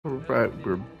Alright,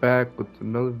 we're back with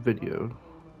another video.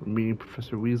 We're meeting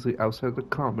Professor Weasley outside the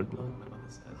common room.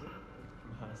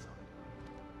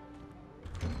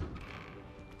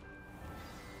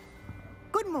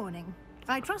 Good morning.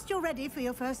 I trust you're ready for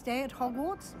your first day at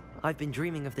Hogwarts? I've been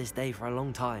dreaming of this day for a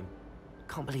long time.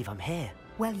 Can't believe I'm here.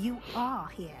 Well, you are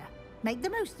here. Make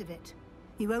the most of it.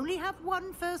 You only have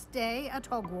one first day at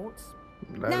Hogwarts.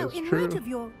 Now, in light of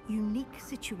your unique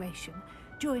situation,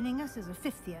 joining us as a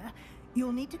fifth year,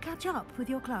 you'll need to catch up with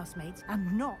your classmates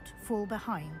and not fall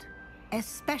behind.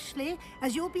 Especially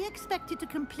as you'll be expected to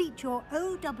complete your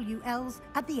OWLs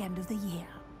at the end of the year.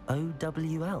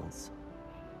 OWLs?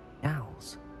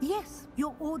 Owls? Yes,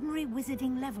 your ordinary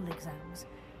wizarding level exams.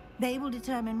 They will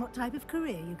determine what type of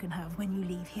career you can have when you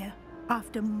leave here.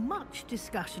 After much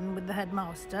discussion with the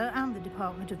headmaster and the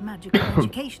Department of Magical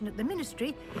Education at the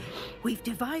Ministry, we've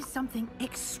devised something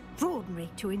extraordinary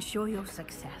to ensure your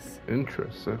success.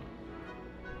 Interesting.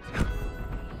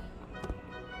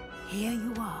 Here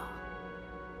you are.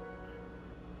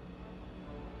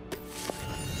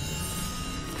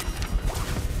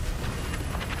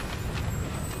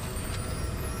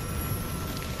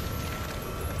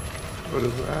 What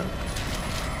is that?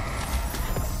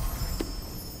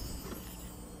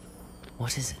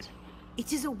 What is it?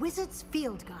 It is a wizard's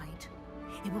field guide.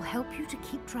 It will help you to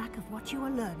keep track of what you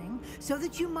are learning so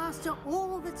that you master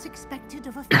all that's expected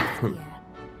of a fifth year.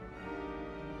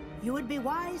 You would be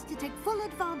wise to take full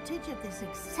advantage of this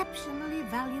exceptionally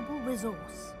valuable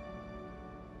resource.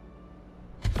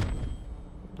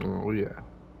 Oh yeah.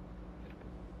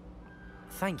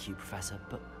 Thank you, Professor,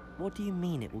 but what do you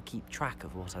mean it will keep track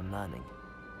of what I'm learning?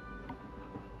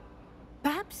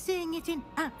 Perhaps seeing it in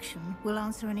action will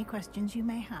answer any questions you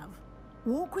may have.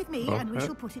 Walk with me and we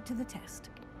shall put it to the test.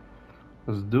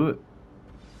 Let's do it.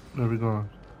 Where are we going?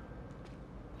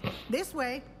 This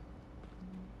way.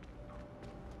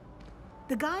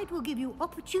 The guide will give you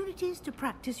opportunities to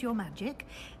practice your magic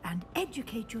and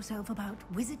educate yourself about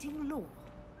wizarding lore.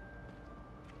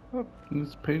 Oh,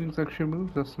 these paintings actually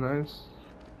move. That's nice.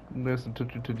 Nice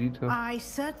attention to detail. I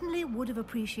certainly would have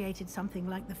appreciated something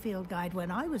like the field guide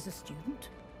when I was a student.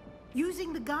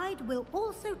 Using the guide will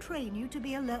also train you to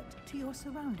be alert to your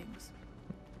surroundings.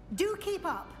 Do keep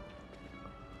up.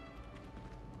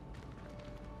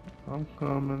 I'm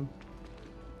coming.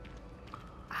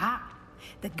 Ah,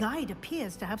 the guide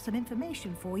appears to have some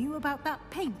information for you about that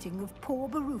painting of poor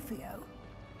Barufio.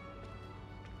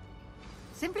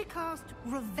 Simply cast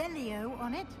Revelio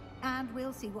on it, and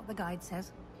we'll see what the guide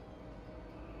says.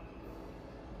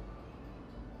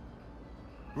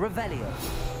 Revelio.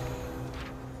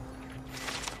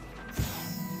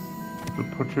 The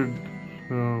portrait.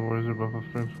 What is it about the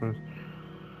French first?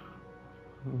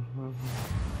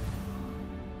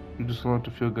 You just want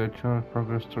to feel guide challenge.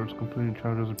 Progress towards completing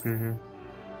challenges appear here.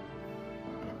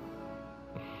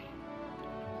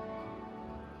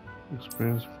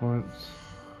 Experience points.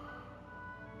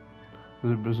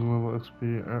 The business level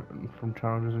XP from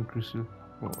challenges increases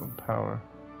power.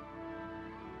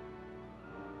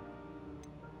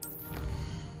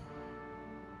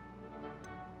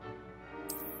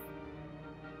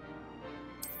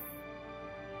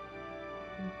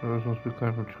 Others must be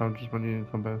climbed from challenges when you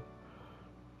come back.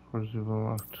 Of course, you've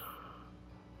unlocked.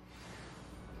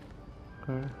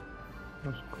 Okay,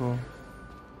 that's cool.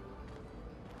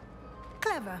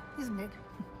 Clever, isn't it?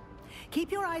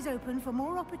 Keep your eyes open for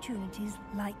more opportunities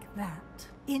like that,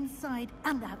 inside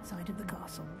and outside of the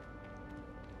castle.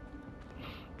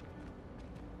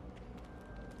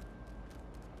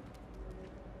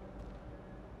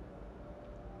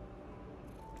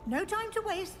 No time to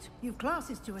waste. You've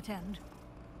classes to attend.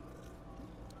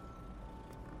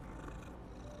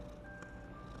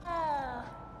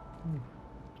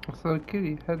 That's not a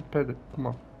kitty. Head pet it. Come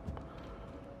on.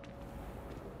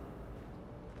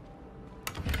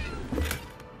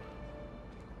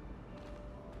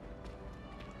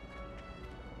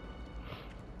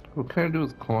 What can I do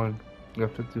with coin? I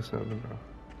got 57 now.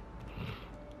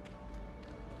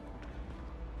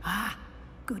 Ah,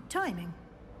 good timing.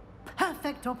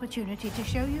 Perfect opportunity to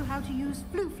show you how to use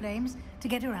blue flames to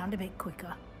get around a bit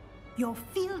quicker. Your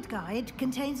field guide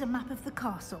contains a map of the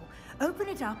castle. Open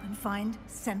it up and find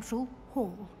Central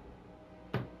Hall.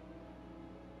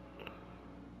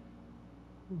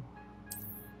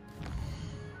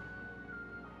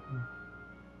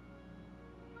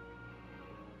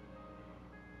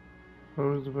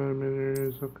 Oh, the environment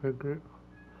areas. Okay, great.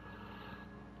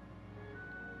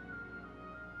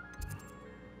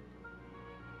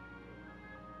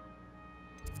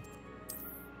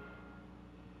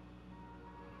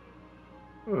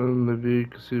 On the view, you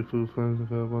can see the food finds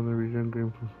available in the region.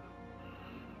 Green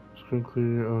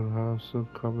including your own house, so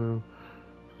cover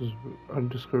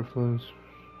undiscovered feelings.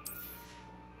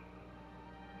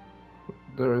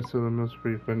 The rest of the most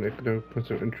brief and academic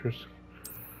points of interest.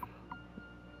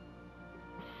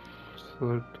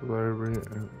 Select the library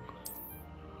and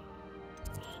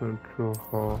Central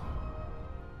Hall.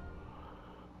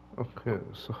 Okay,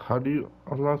 so how do you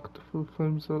unlock the full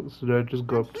flame cells? Did I just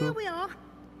go up to? Here we are.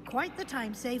 Quite the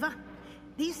time saver.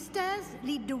 These stairs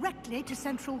lead directly to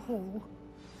Central Hall.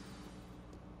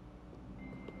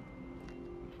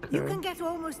 Okay. You can get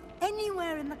almost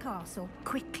anywhere in the castle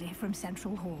quickly from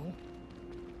Central Hall.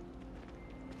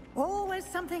 Always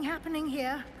something happening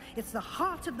here. It's the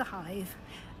heart of the hive.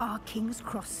 Our King's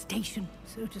Cross station,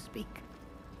 so to speak.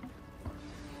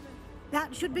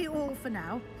 That should be all for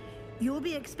now. You'll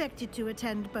be expected to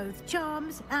attend both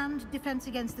Charms and Defense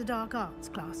Against the Dark Arts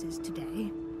classes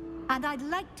today. And I'd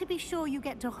like to be sure you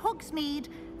get to Hogsmeade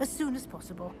as soon as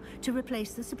possible to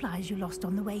replace the supplies you lost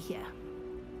on the way here.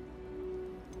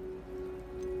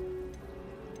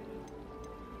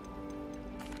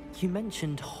 You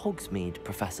mentioned Hogsmeade,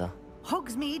 Professor.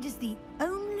 Hogsmeade is the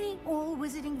only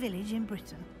all-wizarding village in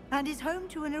Britain and is home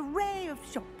to an array of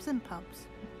shops and pubs.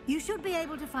 You should be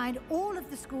able to find all of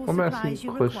the school supplies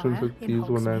you require in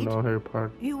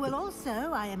Hogsmeade. You will also,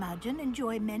 I imagine,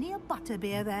 enjoy many a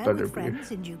butterbeer there with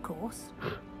friends in due course.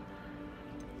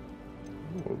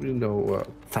 Well, we know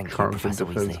Thank you, Professor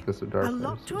Weasley. A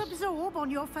lot to absorb on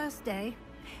your first day,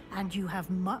 and you have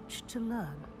much to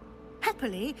learn.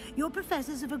 Happily, your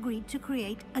professors have agreed to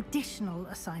create additional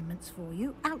assignments for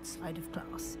you outside of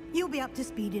class. You'll be up to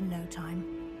speed in no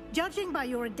time. Judging by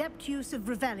your adept use of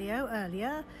Revelio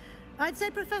earlier, I'd say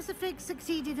Professor Fig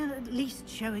succeeded in at least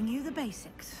showing you the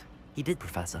basics. He did,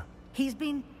 Professor. He's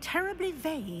been terribly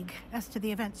vague as to the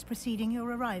events preceding your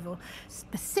arrival,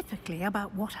 specifically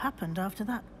about what happened after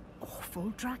that awful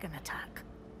dragon attack.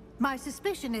 My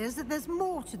suspicion is that there's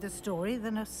more to the story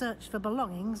than a search for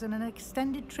belongings and an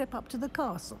extended trip up to the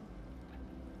castle.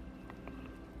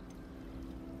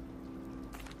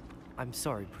 I'm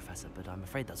sorry, Professor, but I'm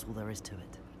afraid that's all there is to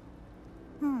it.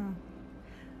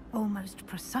 Almost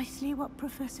precisely what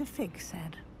Professor Fig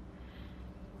said.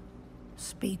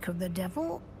 Speak of the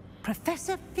devil,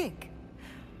 Professor Fig.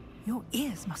 Your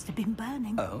ears must have been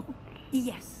burning. Oh?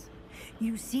 Yes.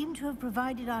 You seem to have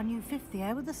provided our new fifth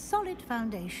year with a solid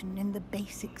foundation in the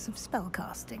basics of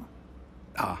spellcasting.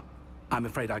 Ah, I'm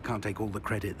afraid I can't take all the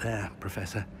credit there,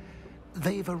 Professor.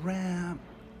 They've a rare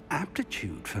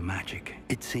aptitude for magic,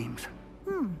 it seems.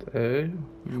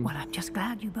 Well, I'm just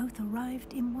glad you both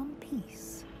arrived in one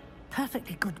piece.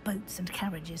 Perfectly good boats and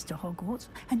carriages to Hogwarts,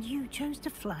 and you chose to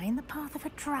fly in the path of a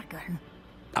dragon.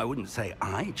 I wouldn't say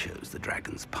I chose the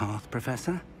dragon's path,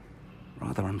 Professor.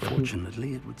 Rather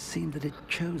unfortunately, it would seem that it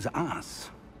chose us.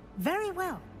 Very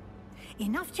well.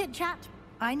 Enough chit-chat.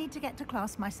 I need to get to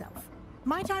class myself.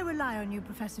 Might I rely on you,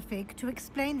 Professor Fig, to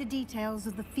explain the details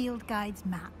of the field guide's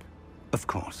map? Of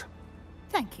course.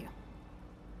 Thank you.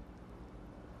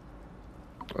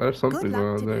 There's something Good luck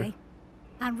going on today. there.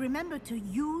 And remember to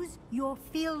use your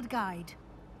field guide.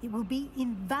 It will be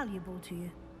invaluable to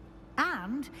you.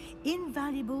 And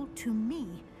invaluable to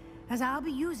me, as I'll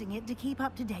be using it to keep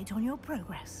up to date on your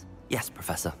progress. Yes,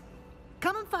 Professor.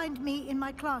 Come and find me in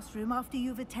my classroom after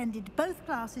you've attended both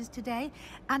classes today,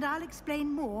 and I'll explain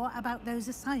more about those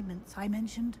assignments I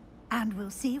mentioned. And we'll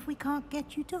see if we can't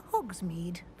get you to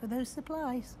Hogsmeade for those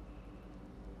supplies.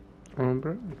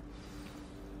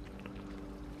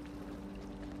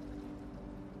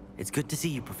 It's good to see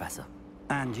you, Professor.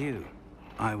 And you.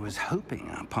 I was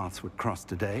hoping our paths would cross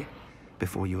today,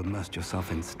 before you immersed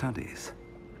yourself in studies.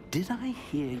 Did I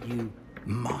hear you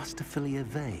masterfully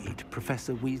evade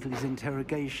Professor Weasley's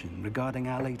interrogation regarding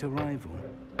our late arrival?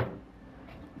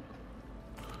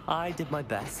 I did my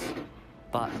best,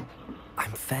 but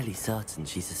I'm fairly certain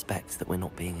she suspects that we're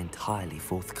not being entirely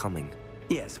forthcoming.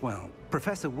 Yes, well,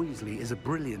 Professor Weasley is a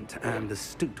brilliant and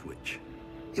astute witch.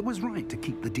 It was right to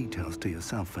keep the details to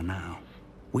yourself for now.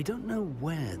 We don't know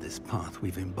where this path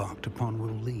we've embarked upon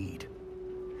will lead.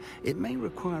 It may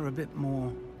require a bit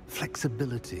more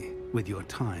flexibility with your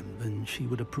time than she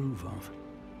would approve of.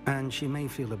 And she may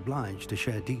feel obliged to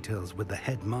share details with the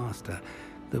headmaster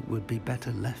that would be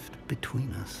better left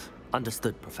between us.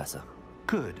 Understood, Professor.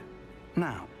 Good.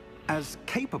 Now, as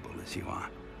capable as you are,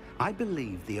 I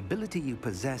believe the ability you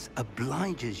possess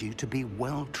obliges you to be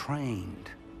well trained.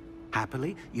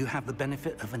 Happily, you have the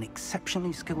benefit of an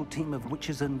exceptionally skilled team of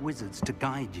witches and wizards to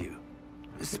guide you.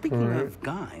 Speaking of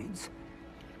guides,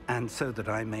 and so that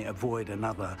I may avoid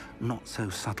another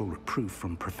not-so-subtle reproof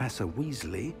from Professor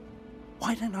Weasley,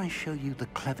 why don't I show you the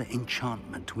clever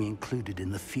enchantment we included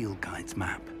in the field guide's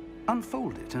map?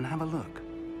 Unfold it and have a look.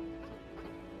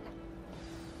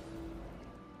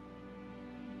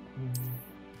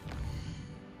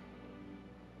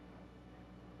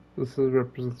 This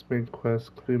represents main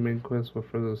quest. Complete main quest will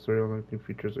further the story, unlocking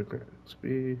features of grant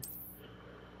XP.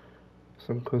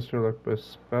 Some quests are locked by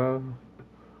spell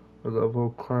or level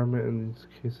requirement. In these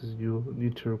cases, you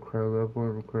need to require level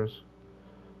and require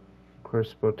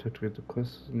spell to activate the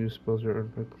quest. New spells are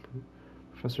earned by complete.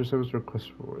 Professor Simon's request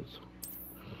rewards.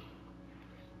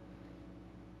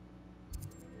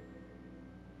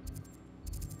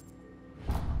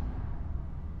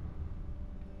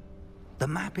 The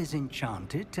map is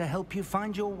enchanted to help you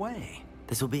find your way.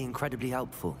 This will be incredibly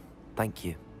helpful. Thank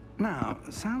you. Now,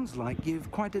 sounds like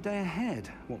you've quite a day ahead,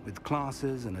 what with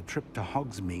classes and a trip to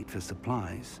Hogsmeade for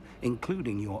supplies,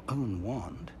 including your own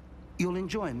wand. You'll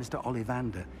enjoy Mr.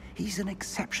 Ollivander. He's an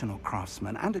exceptional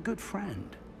craftsman and a good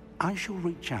friend. I shall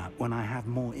reach out when I have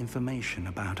more information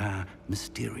about our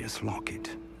mysterious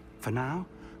locket. For now,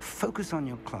 focus on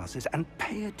your classes and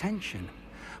pay attention.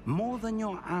 More than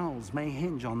your owls may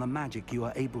hinge on the magic you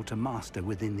are able to master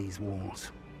within these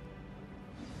walls.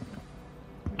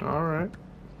 All right.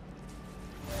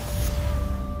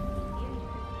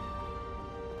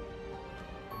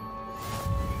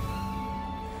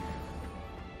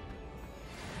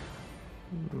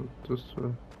 This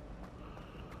way.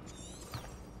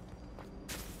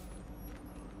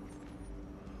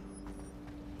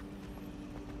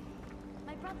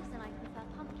 My brothers and I prefer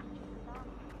pumpkin juice with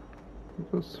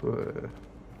almonds. This way.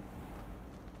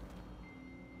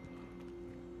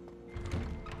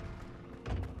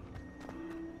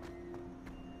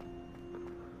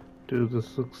 Dude,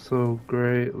 this looks so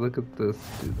great. Look at this,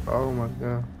 dude. Oh my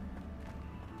god.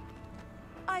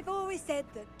 I've always said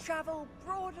that travel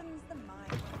broadens the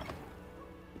mind.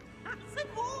 That's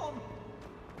warm.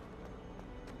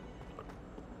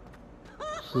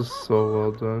 This is so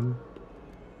well done.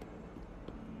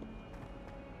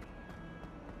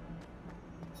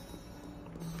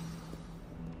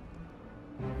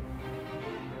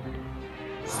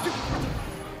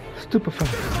 Stupefy.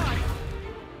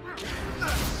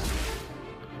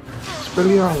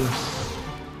 Expelliarmus.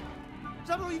 Is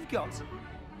that all you've got?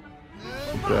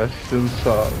 Bastion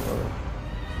Sala.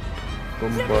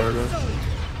 Bombarda.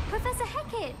 Professor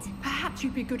Hecat! Perhaps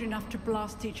you'd be good enough to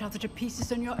blast each other to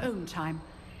pieces in your own time.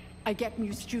 I get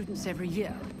new students every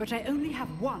year, but I only have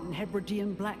one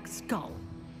Hebridean black skull.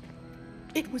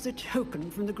 It was a token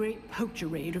from the Great Poacher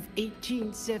Raid of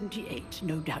 1878.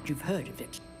 No doubt you've heard of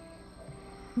it.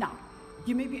 Now,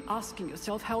 you may be asking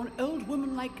yourself how an old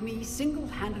woman like me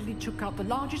single-handedly took out the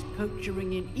largest poacher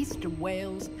ring in eastern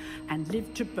Wales and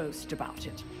lived to boast about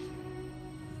it.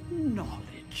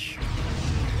 Knowledge.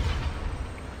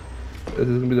 This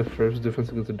is gonna be the first difference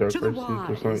against the dark To the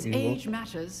arts wise, evil. age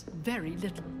matters very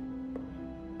little.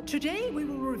 Today we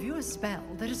will review a spell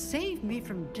that has saved me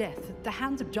from death at the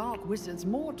hands of dark wizards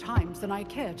more times than I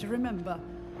care to remember.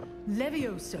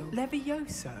 Levioso.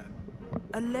 Levioso?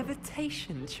 A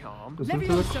levitation charm? Isn't it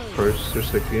like first or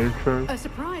second year charm? A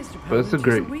surprised opponent But it's a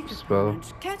great is weak spell.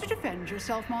 opponent. Care to defend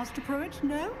yourself, Master Pruitt?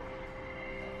 No?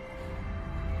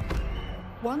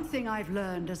 One thing I've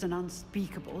learned as an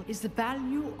unspeakable is the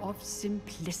value of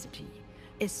simplicity,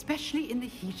 especially in the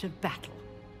heat of battle.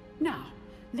 Now,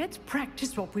 let's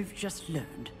practice what we've just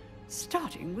learned,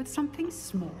 starting with something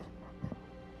small.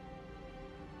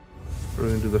 We're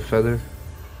gonna do the feather.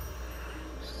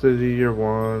 Steady your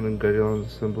wand and guide you on the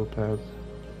symbol path.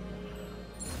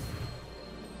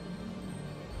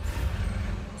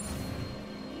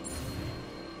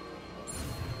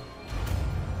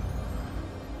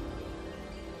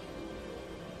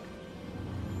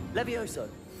 Levioso.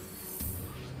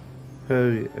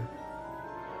 Hell yeah.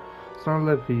 It's not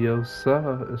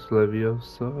Leviosa, it's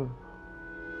Leviosa.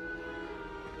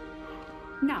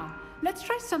 Now, let's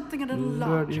try something a little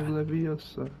Bloody larger.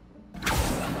 Leviosa.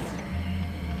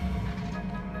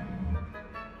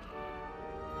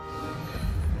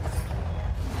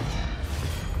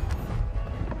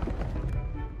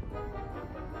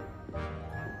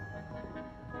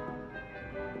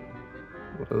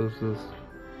 What is this?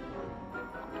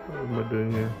 What am I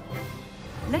doing here?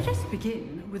 Let us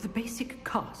begin with the basic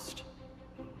cast.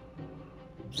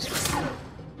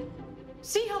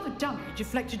 See how the dummy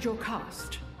deflected your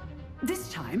cast?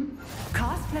 This time,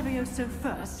 cast Levioso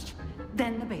first,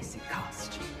 then the basic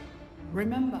cast.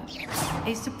 Remember,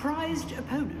 a surprised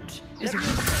opponent is a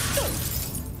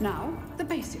weak. Now, the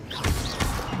basic cast.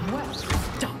 Well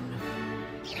done.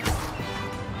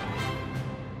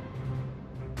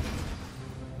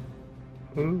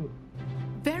 Ooh.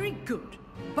 Very good,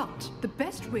 but the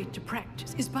best way to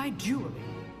practice is by dueling.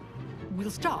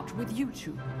 We'll start with you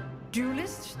two.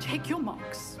 Duelist, take your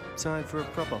marks. Time for a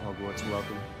proper Hogwarts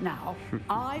welcome. Now,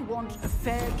 I want a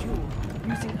fair duel,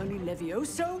 using only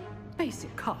Levioso,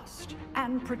 basic cast,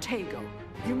 and Protego.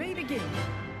 You may begin.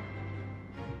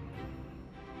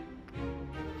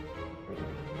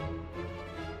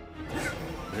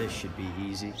 This should be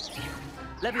easy.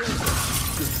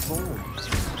 Leviosa! Good form.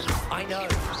 I know!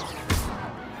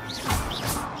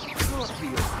 Not be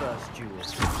your first duel.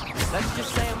 Let's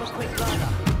just say I'm a quick learner.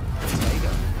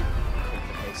 Protego.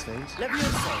 Complicates things.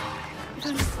 Leviosa!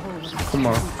 Come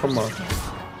on, come on.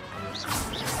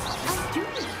 I do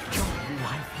enjoy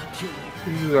life duel.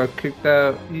 You got kicked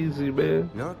out easy, man.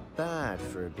 Not bad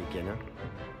for a beginner.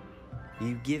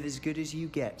 You give as good as you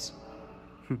get.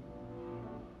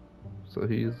 So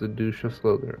he's the douche of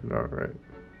Slytherin, alright.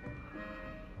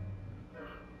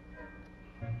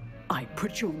 I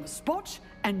put you on the spot,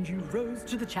 and you rose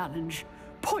to the challenge.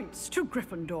 Points to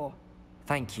Gryffindor.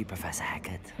 Thank you, Professor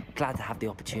Hecat. Glad to have the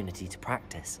opportunity to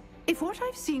practice. If what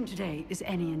I've seen today is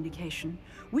any indication,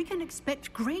 we can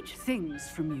expect great things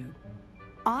from you.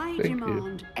 I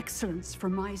demand excellence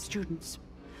from my students.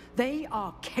 They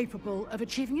are capable of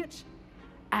achieving it,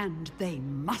 and they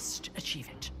must achieve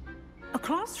it. A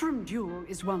classroom duel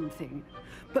is one thing,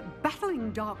 but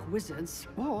battling dark wizards,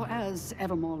 or as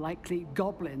ever more likely,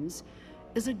 goblins,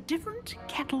 is a different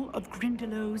kettle of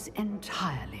Grindylows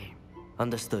entirely.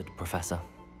 Understood, Professor.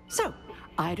 So,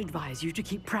 I'd advise you to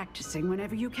keep practicing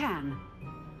whenever you can.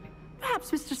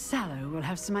 Perhaps Mr. Sallow will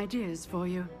have some ideas for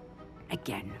you.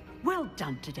 Again, well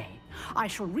done today. I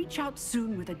shall reach out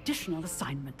soon with additional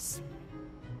assignments.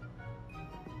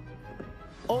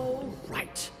 All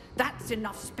right. That's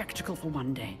enough spectacle for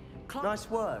one day. Nice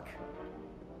work.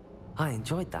 I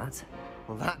enjoyed that.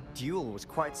 Well, that duel was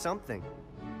quite something.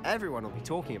 Everyone will be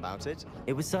talking about it.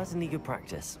 It was certainly good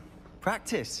practice.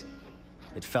 Practice?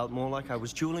 It felt more like I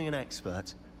was dueling an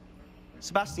expert.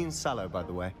 Sebastian Sallow, by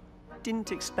the way.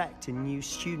 Didn't expect a new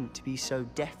student to be so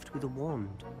deft with a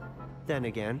wand. Then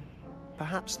again,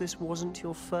 perhaps this wasn't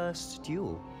your first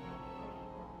duel.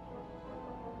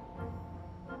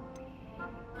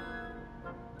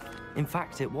 In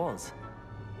fact, it was.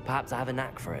 Perhaps I have a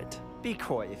knack for it. Be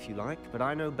coy if you like, but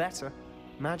I know better.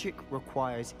 Magic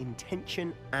requires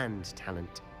intention and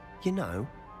talent. You know,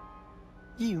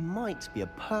 you might be a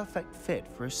perfect fit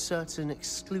for a certain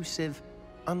exclusive,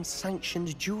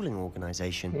 unsanctioned dueling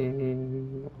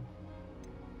organization.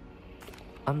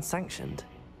 Unsanctioned?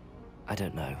 I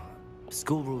don't know.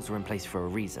 School rules are in place for a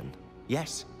reason.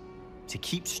 Yes, to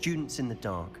keep students in the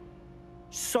dark.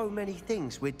 So many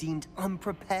things we're deemed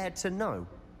unprepared to know.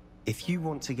 If you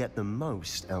want to get the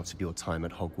most out of your time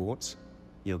at Hogwarts,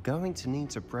 you're going to need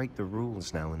to break the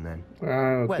rules now and then.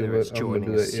 Whether it's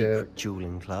joining a secret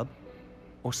dueling club,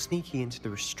 or sneaking into the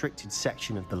restricted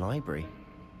section of the library,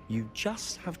 you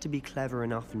just have to be clever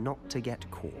enough not to get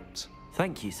caught.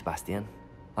 Thank you, Sebastian.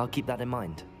 I'll keep that in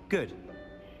mind. Good.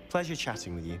 Pleasure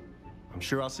chatting with you. I'm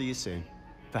sure I'll see you soon.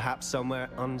 Perhaps somewhere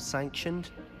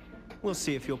unsanctioned? We'll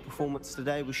see if your performance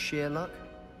today was sheer luck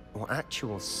or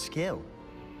actual skill.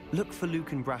 Look for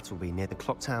Luke and Brattleby near the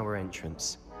clock tower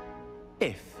entrance,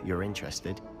 if you're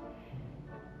interested.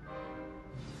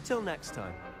 Till next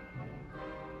time.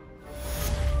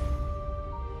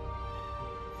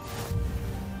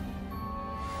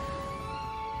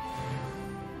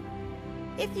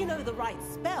 If you know the right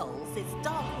spells, it's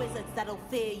dark wizards that'll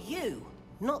fear you,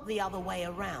 not the other way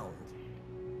around.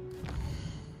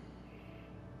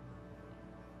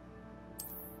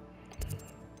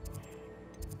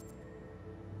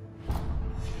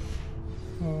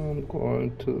 I'm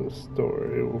going to the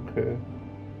story, okay.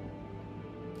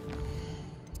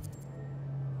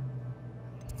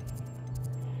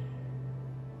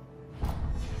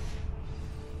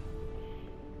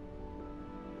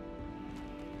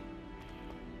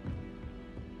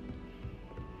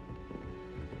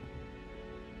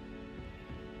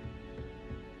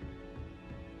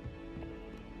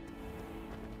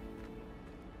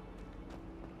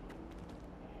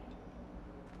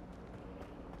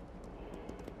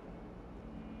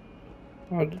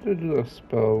 How did I do a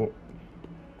spell?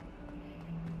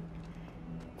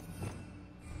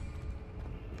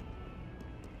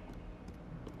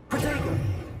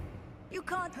 You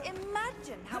can't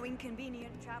imagine how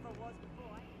inconvenient travel was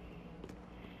before.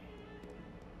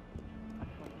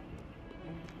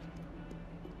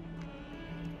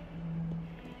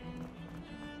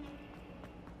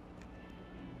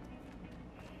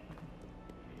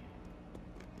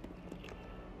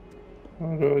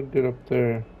 How do I get up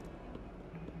there?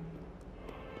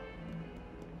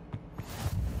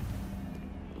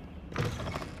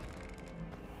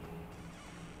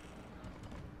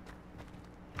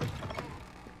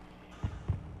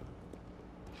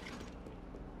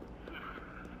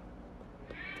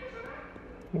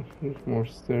 More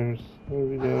stairs. There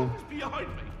we go. Behind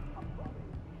me.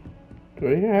 Do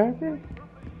I hear Hacker?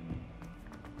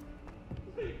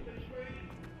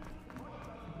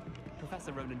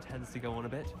 Professor Ronan tends to go on a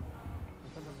bit. I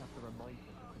sometimes have to remind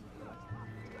him of things he likes.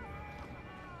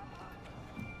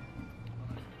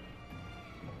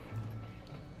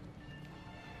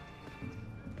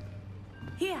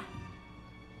 Here,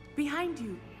 behind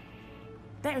you.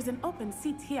 There is an open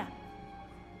seat here.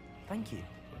 Thank you.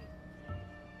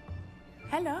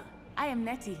 Hello, I am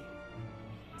Nettie.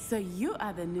 So you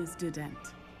are the new student.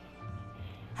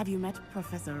 Have you met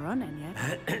Professor Ronan yet?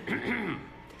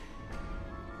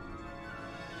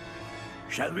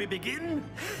 Shall we begin?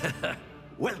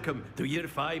 Welcome to Year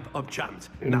 5 of Charms.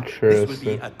 Now, this will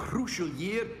be a crucial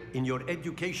year in your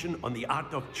education on the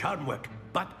art of charm work.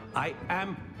 But I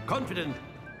am confident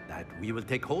that we will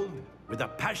take hold with the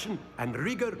passion and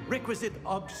rigor requisite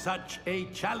of such a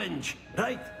challenge.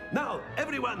 Right, now,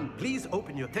 everyone, please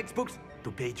open your textbooks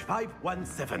to page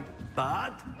 517.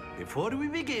 But before we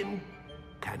begin,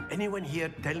 can anyone here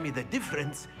tell me the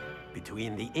difference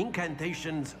between the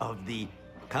incantations of the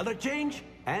color change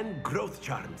and growth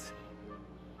charms?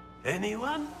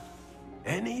 Anyone?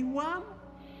 Anyone?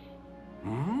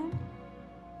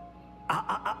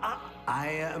 I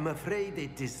am afraid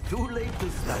it is too late to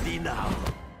study now.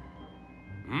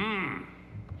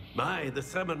 My, the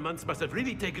summer months must have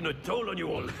really taken a toll on you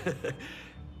all.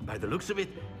 By the looks of it,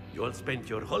 you all spent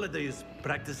your holidays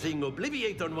practicing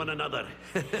Obliviate on one another.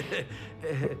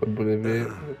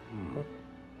 Obliviate.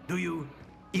 Do you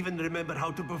even remember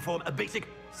how to perform a basic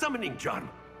summoning charm?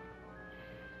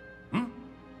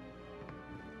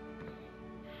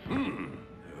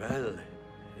 Well,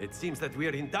 it seems that we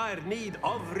are in dire need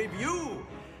of review.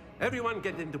 Everyone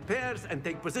get into pairs and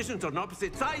take positions on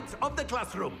opposite sides of the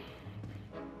classroom.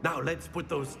 Now let's put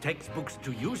those textbooks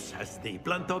to use as the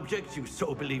blunt objects you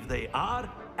so believe they are,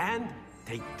 and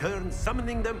take turns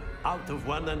summoning them out of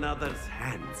one another's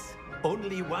hands.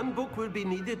 Only one book will be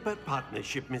needed per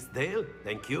partnership, Miss Dale.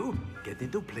 Thank you. Get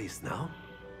into place now.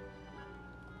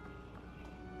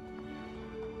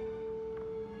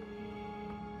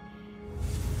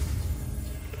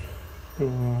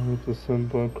 With the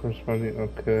symbol corresponding,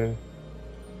 okay.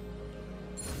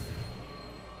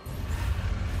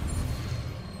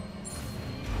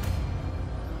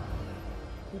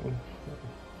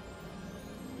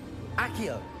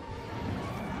 Accio!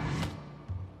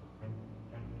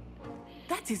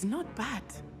 That is not bad.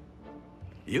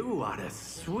 You are a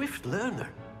swift learner.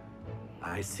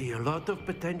 I see a lot of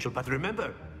potential, but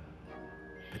remember,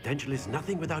 potential is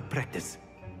nothing without practice.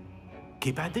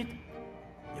 Keep at it.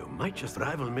 You might just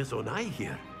rival Miss Onai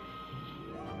here.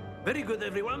 Very good,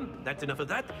 everyone. That's enough of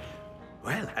that.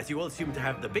 Well, as you all seem to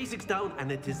have the basics down,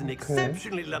 and it is an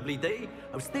exceptionally lovely day,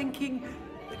 I was thinking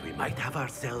that we might have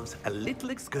ourselves a little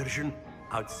excursion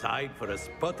outside for a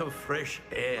spot of fresh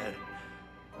air.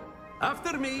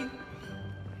 After me.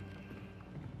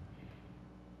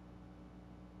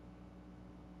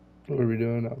 What are we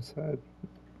doing outside?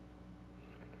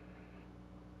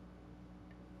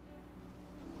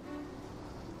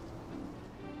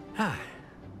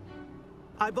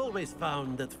 I've always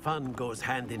found that fun goes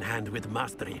hand in hand with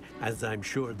mastery, as I'm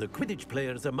sure the Quidditch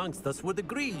players amongst us would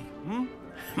agree.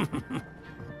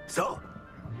 So,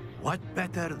 what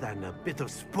better than a bit of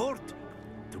sport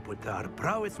to put our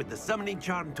prowess with the summoning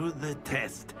charm to the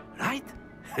test, right?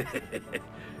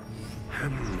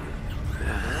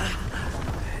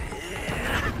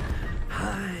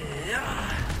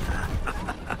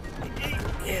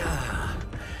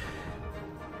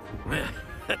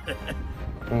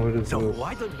 So this?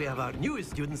 why don't we have our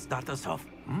newest student start us off?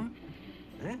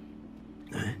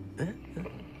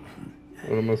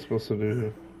 What am I supposed to do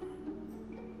here?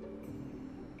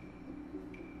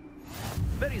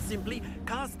 Very simply,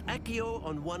 cast Accio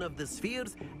on one of the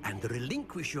spheres and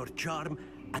relinquish your charm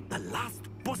at the last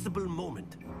possible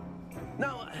moment.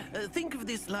 Now, think of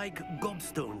this like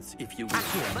gobstones, if you will.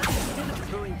 But instead of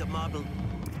throwing the marble,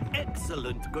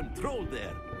 excellent control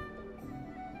there.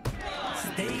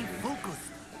 Stay focused.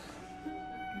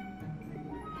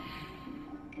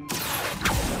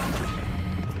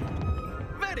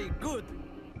 Very good.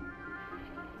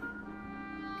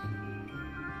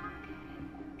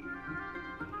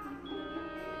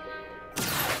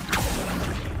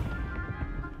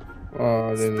 Oh,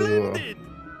 I didn't do Splendid.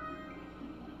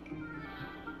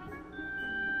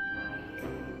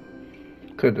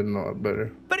 Could have known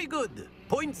better. Very good.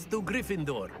 Points to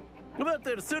Gryffindor. But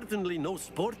there's certainly no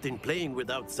sport in playing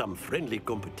without some friendly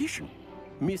competition.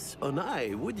 Miss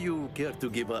Onai, would you care to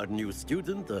give our new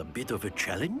student a bit of a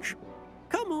challenge?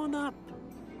 Come on up.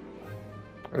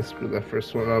 I screwed that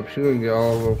first one up. She didn't get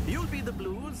all of them. You'll be the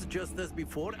blues just as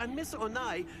before, and Miss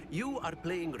Onai, you are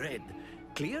playing red.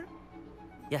 Clear?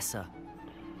 Yes, sir.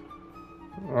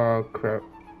 Oh, crap.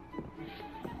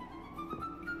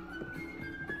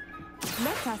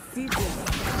 Let us see this.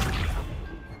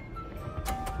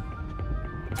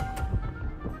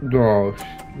 No,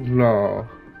 no.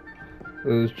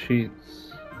 Those cheats.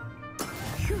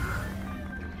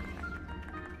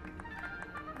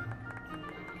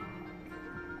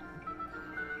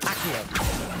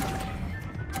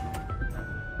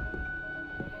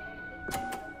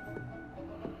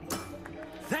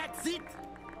 That's it.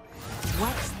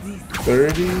 Watch this.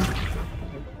 30.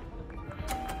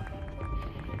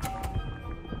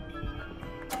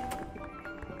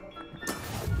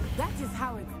 That is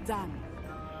how it's done.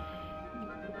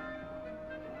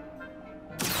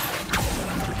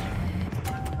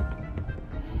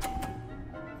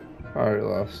 I already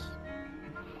lost.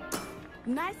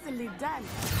 Nicely done.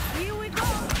 Here we go.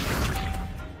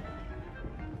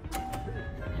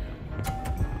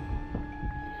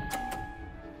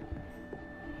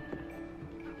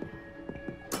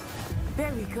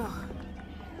 There we go.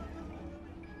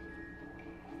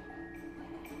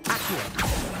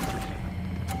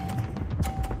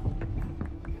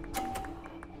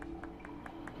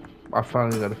 I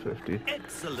finally got a 50.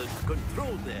 Excellent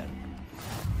control there.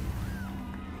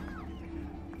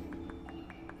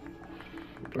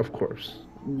 Of course.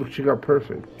 But you got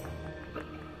perfect.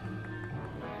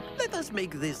 Let us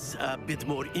make this a bit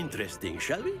more interesting,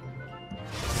 shall we?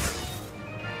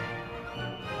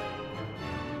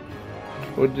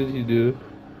 What did you do?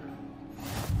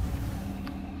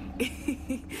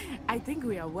 I think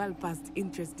we are well past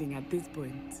interesting at this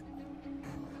point.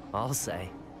 I'll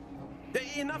say.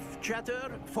 Enough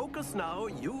chatter. Focus now.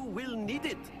 You will need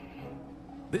it.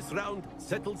 This round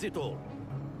settles it all.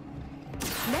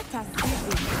 Let us see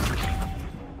this.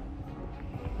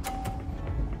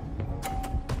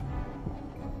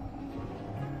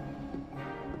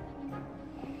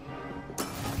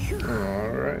 All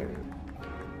right.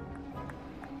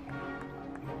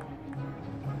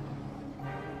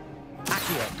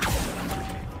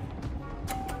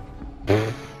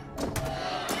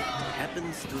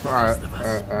 Happens to the Alright, best of us.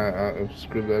 I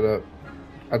screwed that up.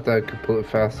 I thought I could pull it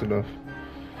fast enough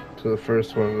to the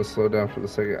first one and slow down for the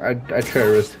second. I try to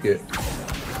risk it.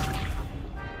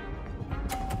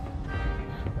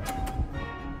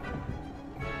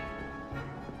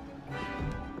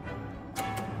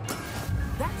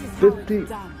 That is how 50. it's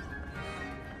done.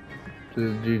 This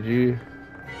is GG.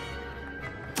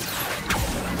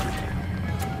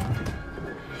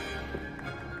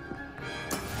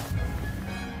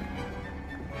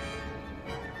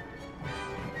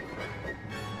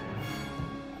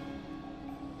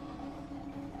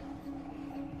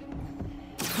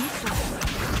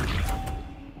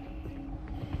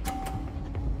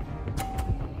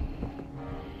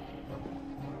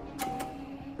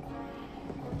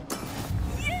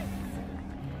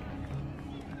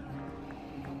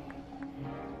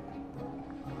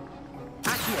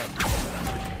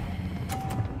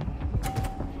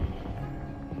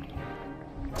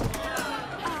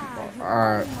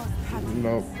 Alright.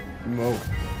 Nope. Nope.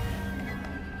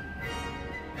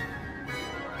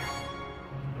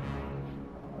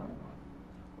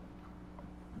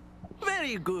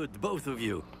 Very good, both of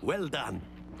you. Well done.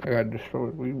 I got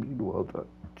destroyed. We mean well done.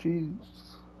 Jeez.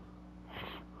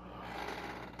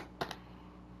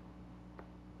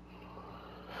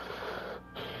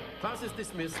 Class is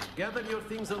dismissed. Gather your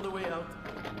things on the way out.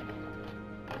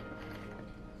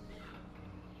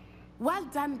 Well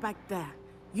done back there.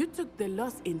 You took the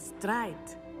loss in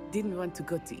stride. Didn't want to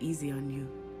go too easy on you.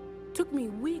 Took me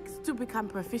weeks to become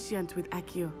proficient with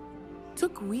Accio.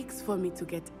 Took weeks for me to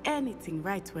get anything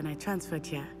right when I transferred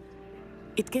here.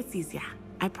 It gets easier,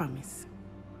 I promise.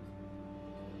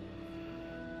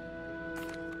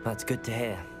 That's good to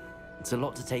hear. It's a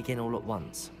lot to take in all at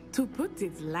once. To put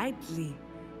it lightly,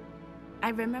 I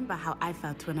remember how I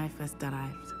felt when I first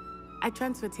arrived. I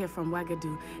transferred here from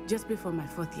Wagadu just before my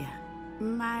 4th year.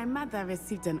 My mother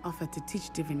received an offer to teach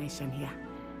divination here.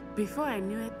 Before I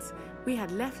knew it, we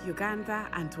had left Uganda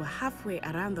and were halfway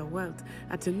around the world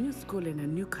at a new school in a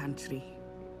new country.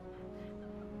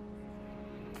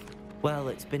 Well,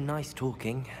 it's been nice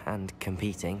talking and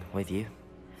competing with you.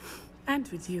 And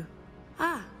with you.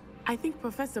 Ah, I think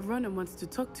Professor Ronan wants to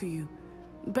talk to you.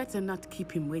 Better not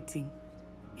keep him waiting.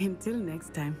 Until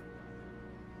next time.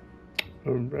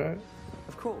 Alright.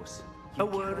 Of course. A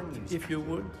word, if you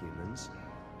would. Humans,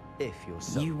 if you're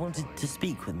so. You wanted to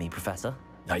speak with me, Professor?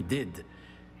 I did.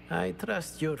 I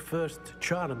trust your first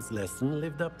charms lesson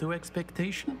lived up to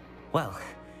expectation? Well,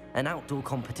 An outdoor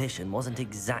competition wasn't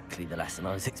exactly the lesson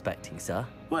I was expecting, sir.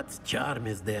 What charm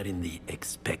is there in the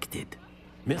expected?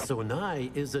 Miss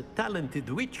Onai is a talented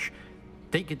witch.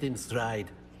 Take it in stride.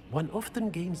 One often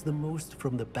gains the most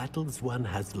from the battles one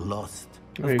has lost.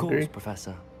 Of course,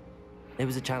 Professor. It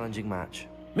was a challenging match.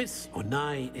 Miss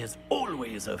Onai is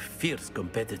always a fierce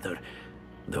competitor,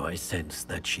 though I sense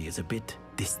that she is a bit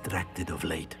distracted of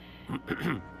late.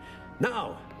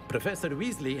 Now, Professor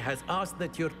Weasley has asked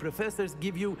that your professors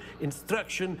give you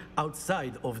instruction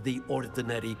outside of the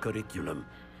ordinary curriculum.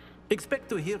 Expect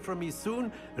to hear from me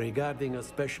soon regarding a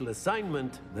special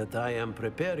assignment that I am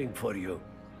preparing for you.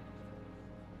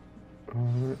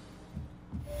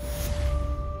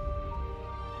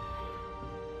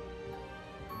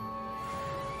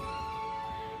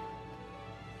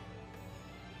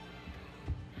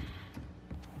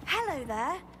 Hello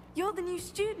there. You're the new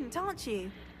student, aren't you?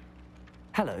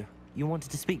 Hello. You wanted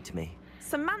to speak to me?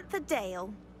 Samantha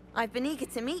Dale. I've been eager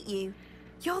to meet you.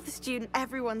 You're the student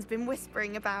everyone's been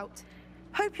whispering about.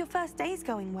 Hope your first day's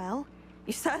going well.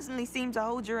 You certainly seem to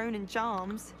hold your own in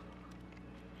charms.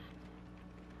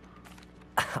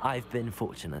 I've been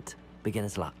fortunate.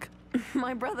 Beginner's luck.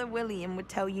 My brother William would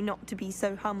tell you not to be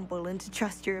so humble and to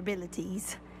trust your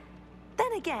abilities.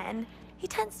 Then again, he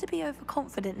tends to be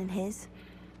overconfident in his.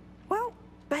 Well,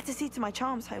 better see to my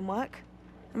charms homework.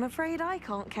 I'm afraid I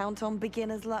can't count on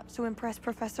beginner's luck to impress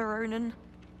Professor Ronan.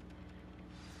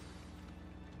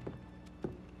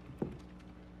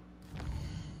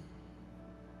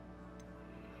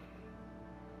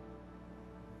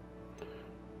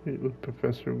 Meet with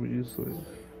Professor Weasley.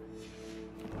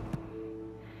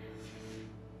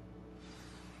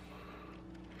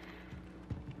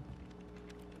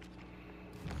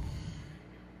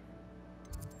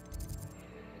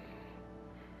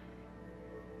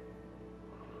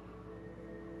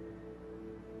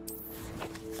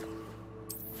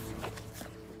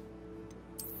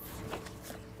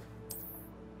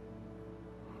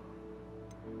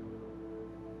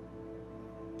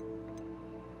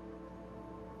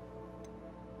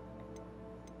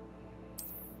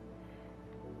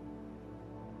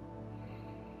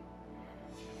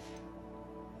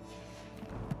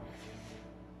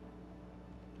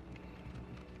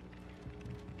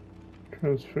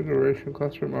 Transfiguration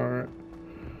classroom art.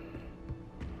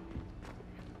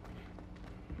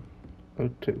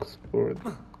 I'd to explore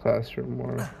the classroom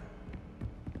more.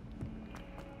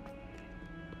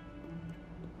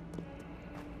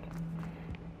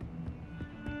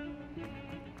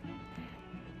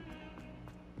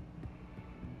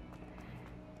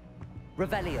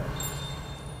 Revelio.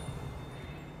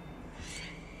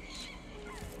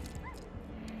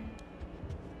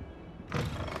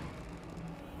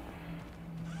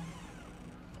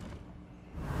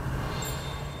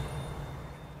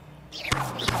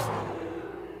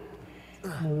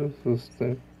 What is this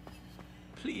thing?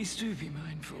 Please do be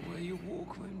mindful where you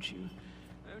walk, won't you?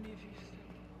 Only if you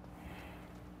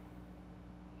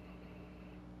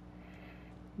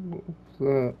What was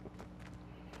that?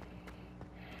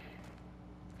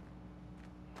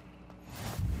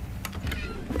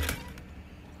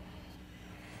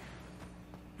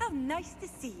 How nice to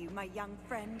see you, my young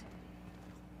friend.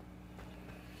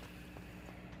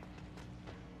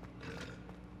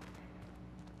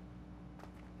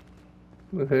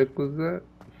 The heck was that?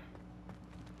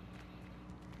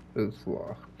 It's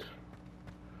locked.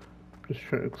 Just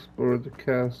trying to explore the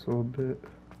castle a bit.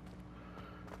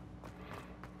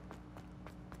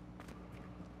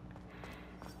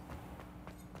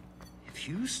 If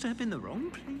you step in the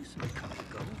wrong place and become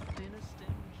engulfed in a stench.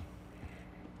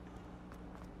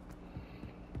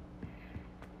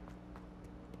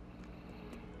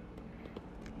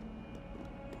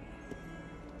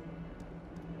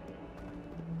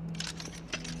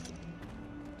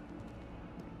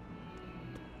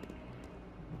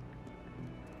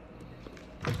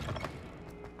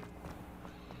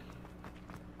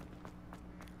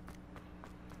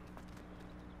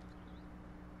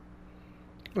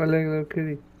 I like little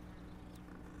kitty.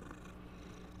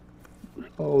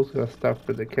 Always gotta stop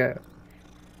for the cat.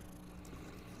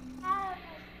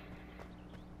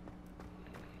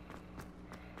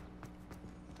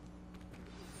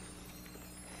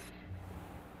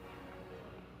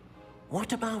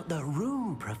 What about the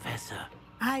room, Professor?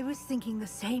 I was thinking the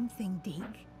same thing,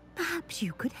 Deke. Perhaps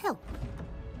you could help.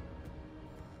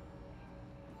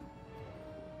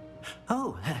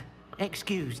 Oh,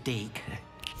 excuse, Deke.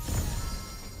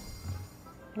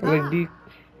 I like Deke.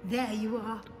 There you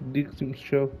are. Deke seems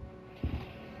chill.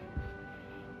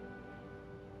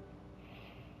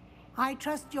 I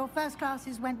trust your first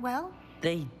classes went well?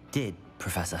 They did,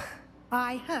 Professor.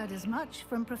 I heard as much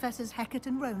from Professors Hecat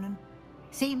and Ronan.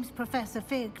 Seems Professor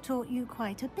Fig taught you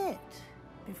quite a bit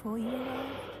before you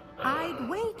arrived. I'd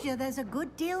wager there's a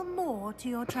good deal more to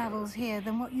your travels here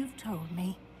than what you've told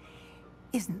me.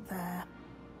 Isn't there?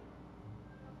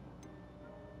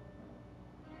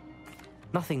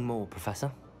 Nothing more,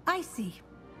 Professor. I see.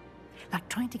 Like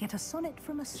trying to get a sonnet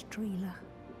from a streeler.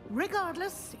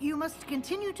 Regardless, you must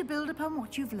continue to build upon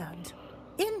what you've learned.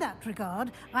 In that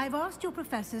regard, I've asked your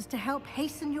professors to help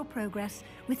hasten your progress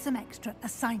with some extra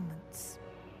assignments.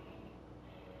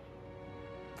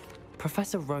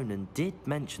 Professor Ronan did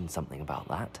mention something about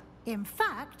that. In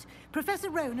fact, Professor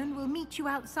Ronan will meet you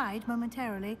outside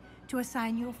momentarily to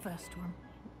assign your first one.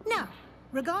 Now,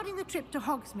 regarding the trip to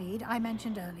Hogsmeade I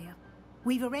mentioned earlier,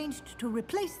 we've arranged to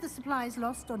replace the supplies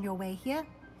lost on your way here,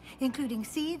 including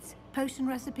seeds, potion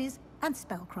recipes, and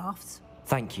spellcrafts.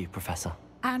 Thank you, Professor.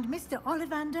 And Mr.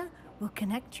 Ollivander will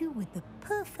connect you with the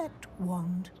perfect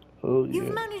wand. Oh, yeah.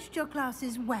 You've managed your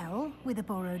classes well with a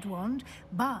borrowed wand,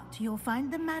 but you'll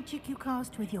find the magic you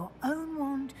cast with your own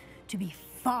wand to be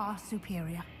far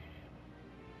superior.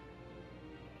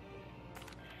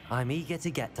 I'm eager to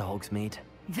get to Hogsmeade.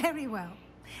 Very well.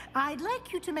 I'd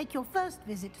like you to make your first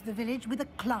visit to the village with a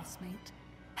classmate.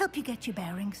 Help you get your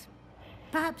bearings.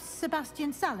 Perhaps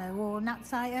Sebastian Sallow or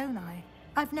Natsai Onai.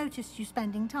 I've noticed you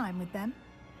spending time with them.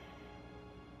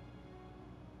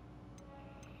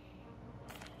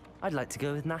 I'd like to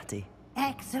go with Natty.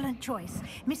 Excellent choice.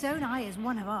 Miss Onai is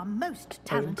one of our most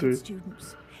talented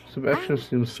students. Sebastian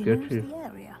seems sketchy. She knows the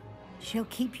area. She'll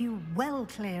keep you well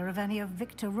clear of any of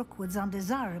Victor Rookwood's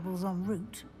undesirables en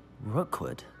route.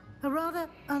 Rookwood? A rather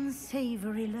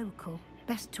unsavory local.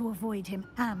 Best to avoid him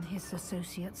and his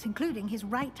associates, including his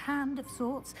right hand of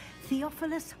sorts,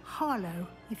 Theophilus Harlow,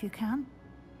 if you can.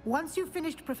 Once you've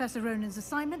finished Professor Ronan's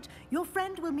assignment, your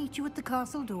friend will meet you at the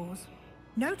castle doors.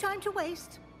 No time to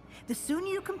waste. The sooner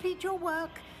you complete your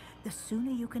work, the sooner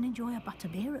you can enjoy a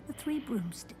butterbeer at the Three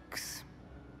Broomsticks.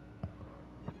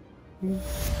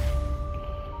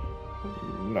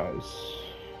 Nice.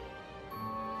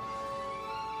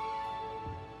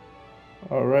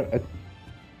 Alright, I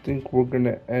think we're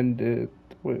gonna end it.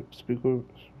 Wait, speaker.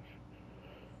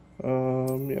 Yeah,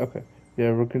 okay.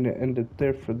 Yeah, we're gonna end it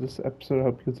there for this episode. I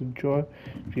hope you guys enjoy.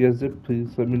 If you guys did,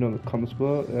 please let me know in the comments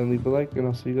below and leave a like, and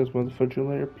I'll see you guys motherfucking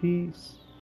later. Peace.